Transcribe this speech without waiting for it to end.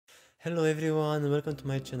Hello everyone and welcome to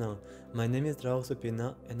my channel. My name is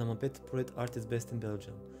Supina and I'm a pet portrait artist based in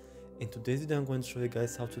Belgium. In today's video I'm going to show you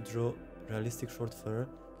guys how to draw realistic short fur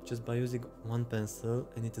just by using one pencil,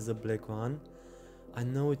 and it is a black one. I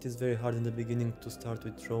know it is very hard in the beginning to start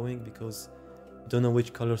with drawing because you don't know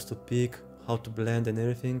which colors to pick, how to blend and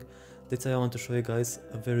everything. That's why I want to show you guys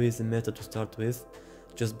a very easy method to start with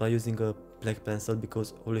just by using a black pencil,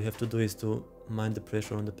 because all you have to do is to mind the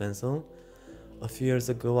pressure on the pencil. A few years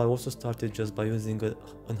ago I also started just by using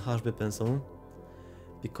an HB pencil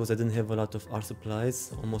because I didn't have a lot of art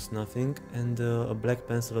supplies, almost nothing, and a black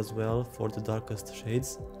pencil as well for the darkest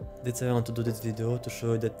shades. That's why I want to do this video, to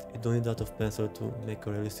show you that you don't need a lot of pencil to make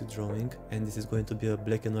a realistic drawing, and this is going to be a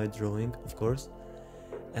black and white drawing, of course.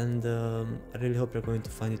 And I really hope you're going to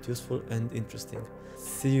find it useful and interesting.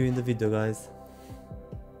 See you in the video, guys.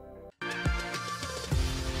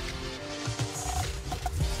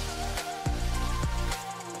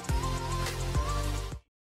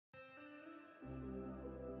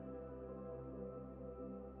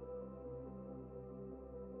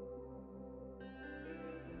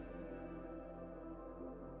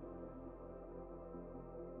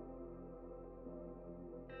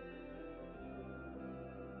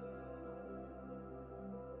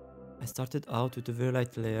 I started out with a very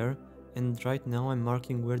light layer, and right now I'm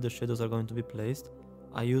marking where the shadows are going to be placed.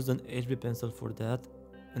 I used an HB pencil for that,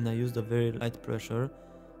 and I used a very light pressure,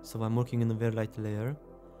 so I'm working in a very light layer.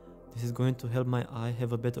 This is going to help my eye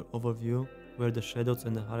have a better overview where the shadows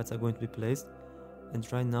and the highlights are going to be placed.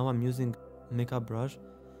 And right now I'm using makeup brush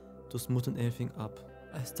to smoothen everything up.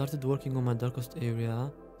 I started working on my darkest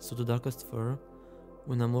area, so the darkest fur.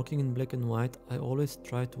 When I'm working in black and white, I always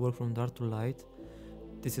try to work from dark to light.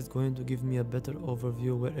 This is going to give me a better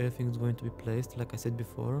overview where everything is going to be placed, like I said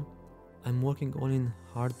before. I'm working only in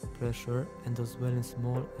hard pressure and as well in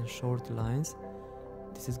small and short lines.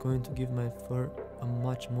 This is going to give my fur a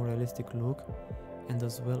much more realistic look and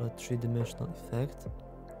as well a three-dimensional effect.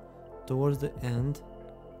 Towards the end,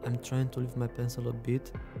 I'm trying to lift my pencil a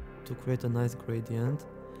bit to create a nice gradient,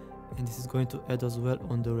 and this is going to add as well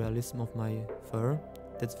on the realism of my fur.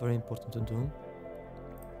 That's very important to do.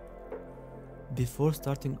 Before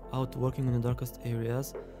starting out working on the darkest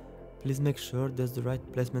areas, please make sure there's the right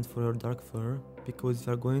placement for your dark fur, because if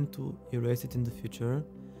you are going to erase it in the future,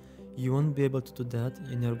 you won't be able to do that,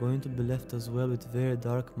 and you're going to be left as well with very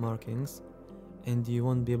dark markings and you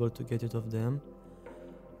won't be able to get rid of them.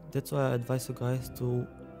 That's why I advise you guys to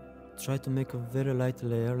try to make a very light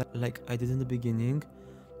layer like I did in the beginning,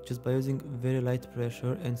 just by using very light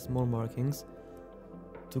pressure and small markings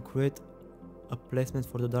to create a placement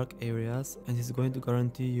for the dark areas, and it's going to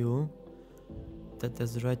guarantee you that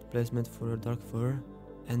there's the right placement for your dark fur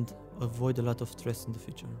and avoid a lot of stress in the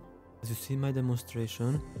future. As you see in my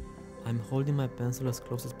demonstration, I'm holding my pencil as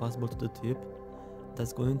close as possible to the tip.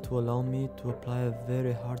 That's going to allow me to apply a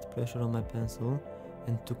very hard pressure on my pencil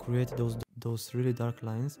and to create those really dark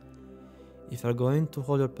lines. If you're going to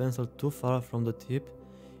hold your pencil too far from the tip,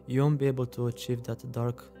 you won't be able to achieve that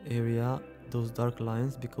dark area, those dark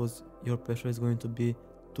lines, because your pressure is going to be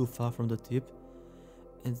too far from the tip,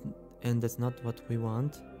 and that's not what we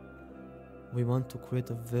want. We want to create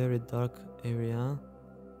a very dark area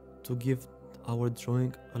to give our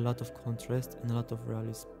drawing a lot of contrast and a lot of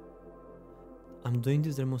realism. I'm doing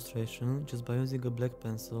this demonstration just by using a black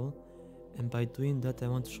pencil, and by doing that I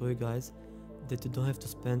want to show you guys that you don't have to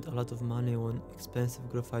spend a lot of money on expensive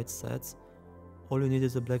graphite sets. All you need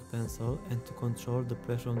is a black pencil and to control the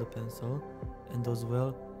pressure on the pencil, and as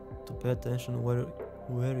well to pay attention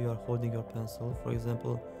where you are holding your pencil. For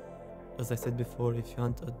example, as I said before, if you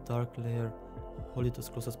want a dark layer, hold it as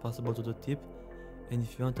close as possible to the tip, and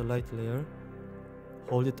if you want a light layer,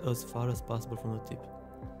 hold it as far as possible from the tip.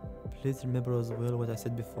 Please remember as well what I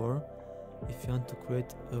said before. If you want to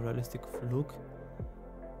create a realistic look,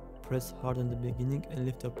 press hard in the beginning and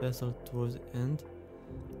lift your pencil towards the end.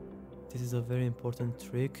 This is a very important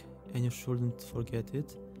trick and you shouldn't forget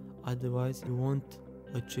it, otherwise you won't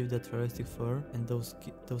achieve that realistic fur and those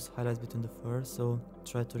highlights between the fur, so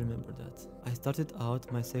try to remember that. I started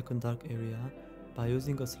out my second dark area by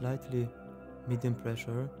using a slightly medium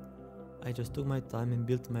pressure. I just took my time and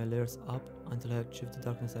built my layers up until I achieved the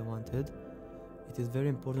darkness I wanted. It is very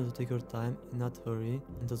important to take your time and not hurry,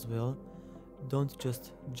 and as well, don't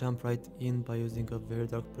just jump right in by using a very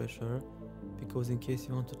dark pressure, because in case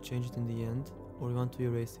you want to change it in the end or you want to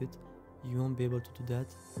erase it, you won't be able to do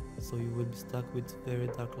that, so you will be stuck with very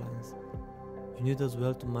dark lines. You need as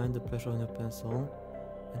well to mind the pressure on your pencil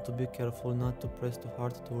and to be careful not to press too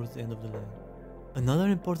hard towards the end of the line. Another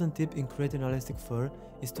important tip in creating realistic fur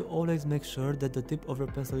is to always make sure that the tip of your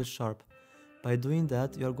pencil is sharp. By doing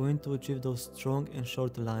that, you are going to achieve those strong and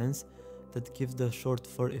short lines that give the short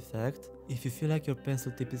fur effect. If you feel like your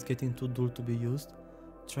pencil tip is getting too dull to be used,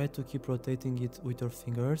 try to keep rotating it with your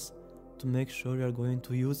fingers to make sure you are going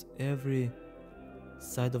to use every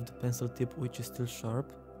side of the pencil tip which is still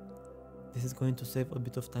sharp. This is going to save a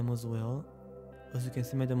bit of time as well. As you can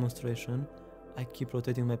see in my demonstration, I keep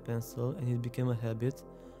rotating my pencil and it became a habit.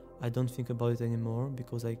 I don't think about it anymore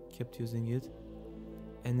because I kept using it,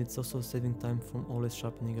 and it's also saving time from always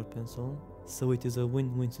sharpening your pencil, so it is a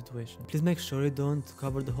win-win situation. Please make sure you don't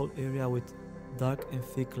cover the whole area with dark and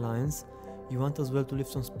thick lines. You want as well to leave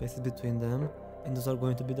some spaces between them, and those are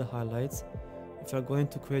going to be the highlights. If you are going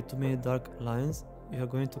to create too many dark lines, you are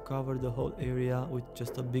going to cover the whole area with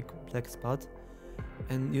just a big black spot,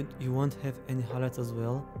 and you won't have any highlights as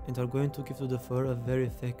well, and are going to give to the fur a very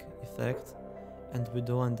thick effect, and we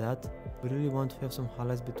don't want that. We really want to have some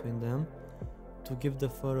highlights between them to give the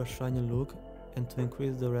fur a shiny look and to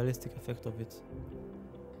increase the realistic effect of it.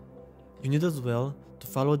 You need as well to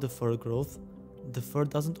follow the fur growth. The fur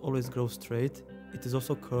doesn't always grow straight, it is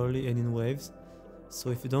also curly and in waves, so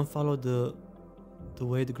if you don't follow the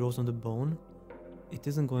way it grows on the bone, it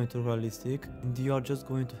isn't going to be realistic and you are just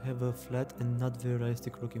going to have a flat and not very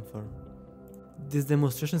realistic looking fur. This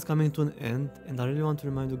demonstration is coming to an end, and I really want to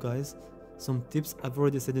remind you guys some tips I've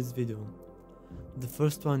already said in this video. The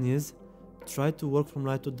first one is, try to work from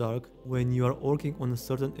light to dark when you are working on a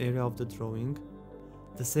certain area of the drawing.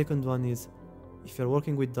 The second one is, if you are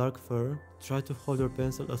working with dark fur, try to hold your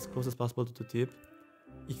pencil as close as possible to the tip.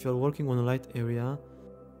 If you are working on a light area,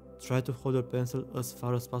 try to hold your pencil as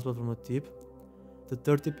far as possible from the tip. The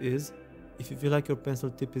third tip is, if you feel like your pencil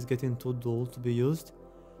tip is getting too dull to be used,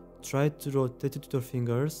 try to rotate it with your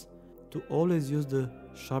fingers to always use the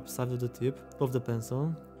sharp side of the tip of the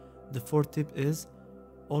pencil. The fourth tip is,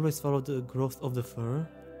 always follow the growth of the fur.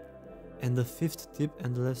 And the fifth tip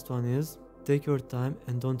and the last one is, take your time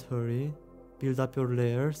and don't hurry, build up your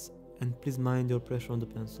layers, and please mind your pressure on the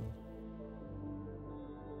pencil.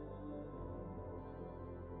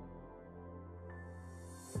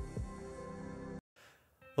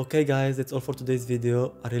 Okay guys, that's all for today's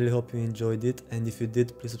video. I really hope you enjoyed it, and if you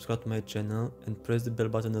did, please subscribe to my channel and press the bell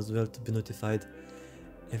button as well to be notified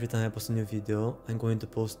every time I post a new video. I'm going to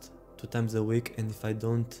post 2 times a week, and if I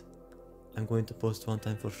don't, I'm going to post 1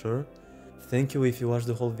 time for sure. Thank you if you watched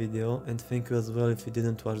the whole video, and thank you as well if you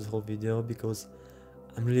didn't watch the whole video, because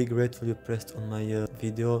I'm really grateful you pressed on my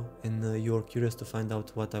video and you're curious to find out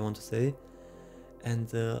what I want to say, and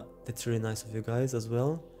that's really nice of you guys as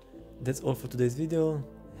well. That's all for today's video.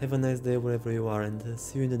 Have a nice day wherever you are, and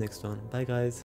see you in the next one. Bye guys.